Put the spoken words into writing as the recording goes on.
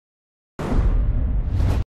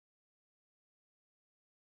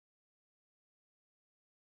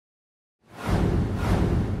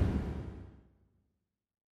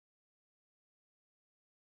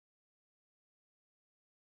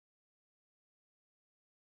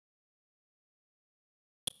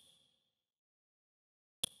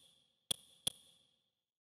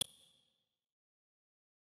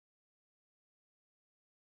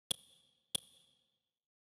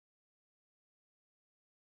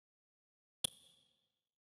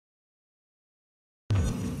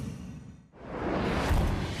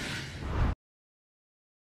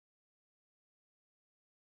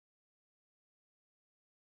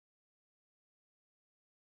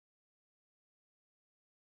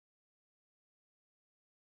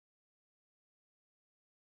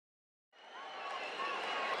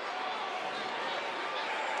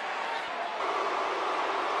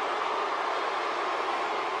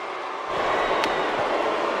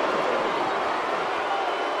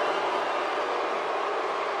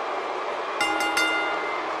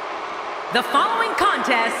The following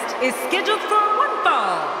contest is scheduled for one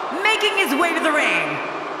fall. Making his way to the ring,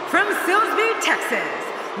 from Silsbee, Texas,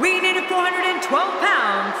 weighing in at 412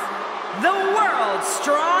 pounds, the world's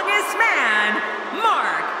strongest man,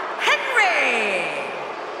 Mark Henry.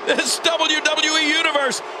 This WWE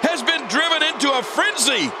Universe has been driven into a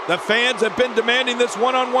frenzy. The fans have been demanding this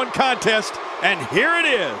one-on-one contest, and here it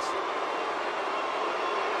is.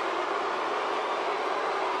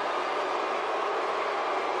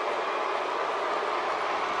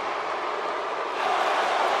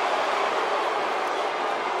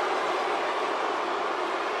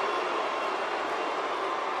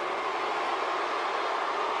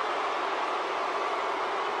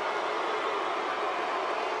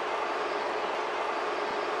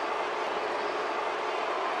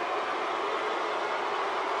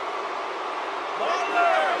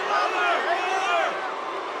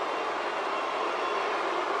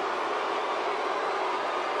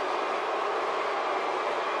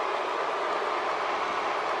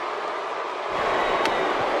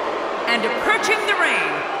 And approaching the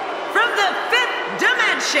ring, from the fifth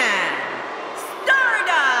dimension,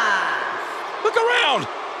 Stardust! Look around!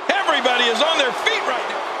 Everybody is on their feet right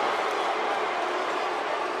now.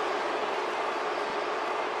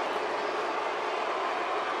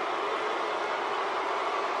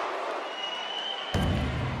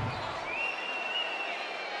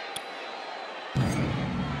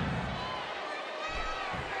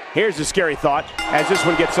 Here's a scary thought as this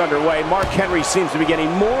one gets underway. Mark Henry seems to be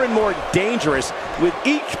getting more and more dangerous with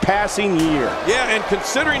each passing year. Yeah, and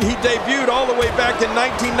considering he debuted all the way back in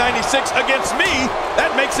 1996 against me,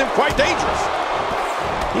 that makes him quite dangerous.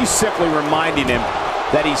 He's simply reminding him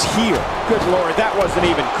that he's here. Good Lord, that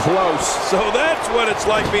wasn't even close. So that's what it's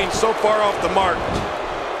like being so far off the mark.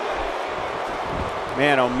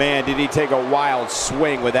 Man, oh man, did he take a wild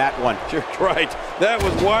swing with that one. You're right, that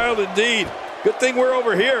was wild indeed. Good thing we're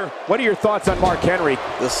over here. What are your thoughts on Mark Henry?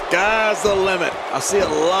 The sky's the limit. I see a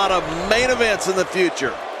lot of main events in the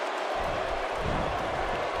future.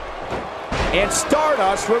 And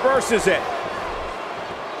Stardust reverses it.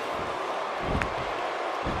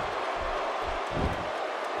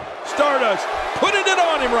 Stardust putting it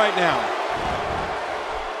on him right now.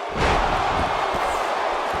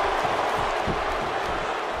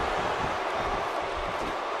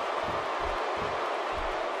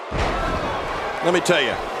 Let me tell you,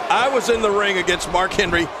 I was in the ring against Mark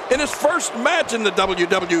Henry in his first match in the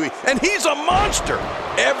WWE, and he's a monster.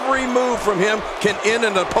 Every move from him can end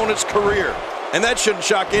an opponent's career, and that shouldn't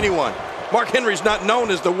shock anyone. Mark Henry's not known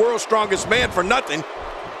as the world's strongest man for nothing.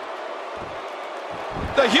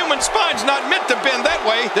 The human spine's not meant to bend that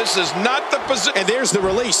way. This is not the position. And there's the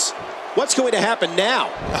release. What's going to happen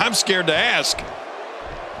now? I'm scared to ask.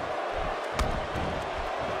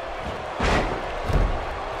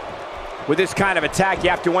 With this kind of attack, you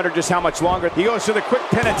have to wonder just how much longer. He goes for the quick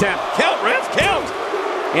pin attempt. Count, ref, count!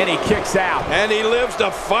 And he kicks out. And he lives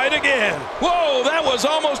to fight again. Whoa, that was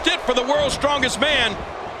almost it for the world's strongest man.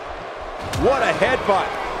 What a headbutt.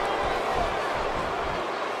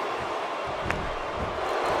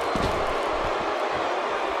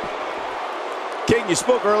 King, you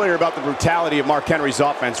spoke earlier about the brutality of Mark Henry's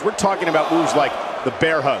offense. We're talking about moves like the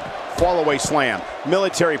bear hug, fall-away slam,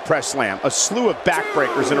 military press slam, a slew of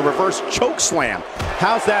backbreakers, and a reverse choke slam.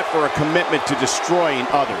 How's that for a commitment to destroying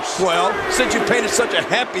others? Well, since you painted such a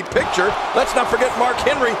happy picture, let's not forget Mark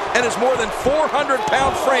Henry and his more than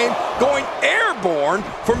 400-pound frame going airborne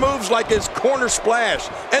for moves like his corner splash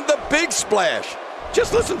and the big splash.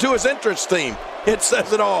 Just listen to his entrance theme. It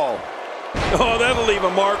says it all. Oh, that'll leave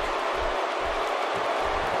a mark.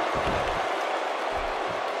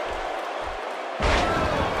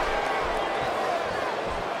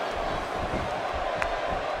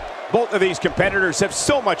 Both of these competitors have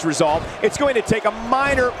so much resolve, it's going to take a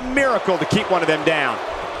minor miracle to keep one of them down.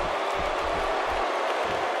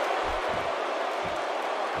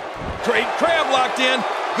 Great crab locked in.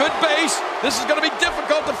 Good base. This is going to be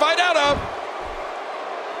difficult to fight out of.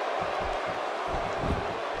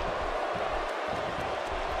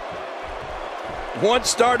 Once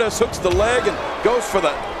Stardust hooks the leg and goes for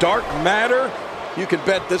the dark matter, you can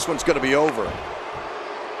bet this one's going to be over.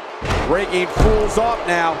 Breaking fools off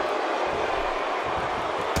now.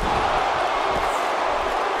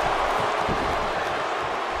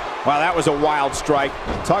 Wow, that was a wild strike.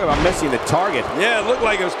 Talk about missing the target. Yeah, it looked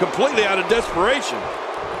like it was completely out of desperation.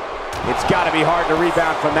 It's got to be hard to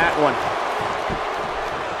rebound from that one.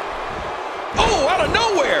 Oh, out of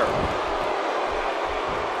nowhere!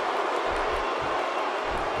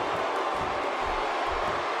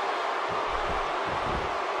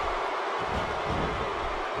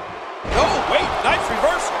 Oh, wait, nice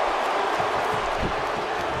reversal.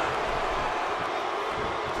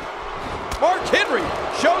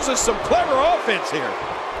 shows us some clever offense here.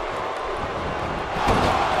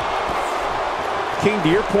 King, to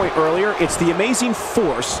your point earlier, it's the amazing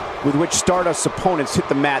force with which Stardust's opponents hit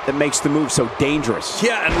the mat that makes the move so dangerous.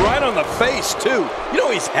 Yeah, and right on the face, too. You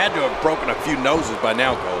know he's had to have broken a few noses by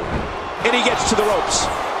now, Cole. And he gets to the ropes.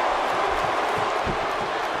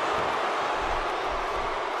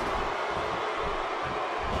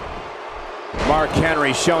 Mark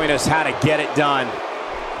Henry showing us how to get it done.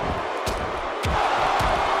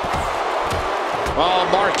 Oh,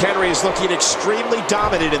 Mark Henry is looking extremely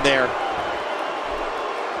dominant in there.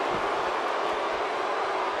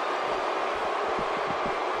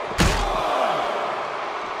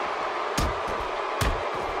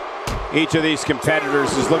 Each of these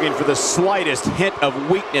competitors is looking for the slightest hint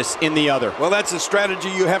of weakness in the other. Well, that's a strategy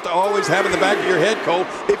you have to always have in the back of your head, Cole.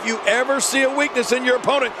 If you ever see a weakness in your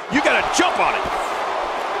opponent, you got to jump on it.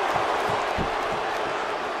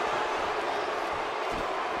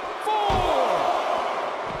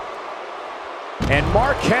 And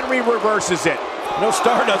Mark Henry reverses it. No,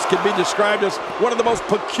 Stardust can be described as one of the most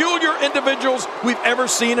peculiar individuals we've ever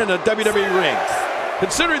seen in a WWE ring.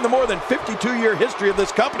 Considering the more than 52-year history of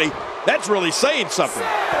this company, that's really saying something.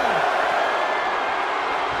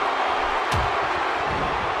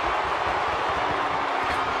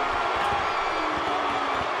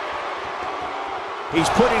 He's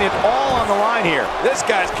putting it all on the line here. This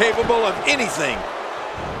guy's capable of anything.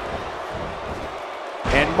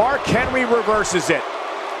 And Mark Henry reverses it.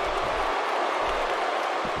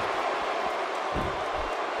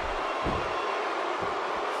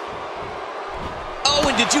 Oh,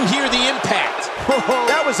 and did you hear the impact?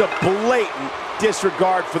 That was a blatant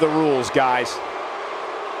disregard for the rules, guys.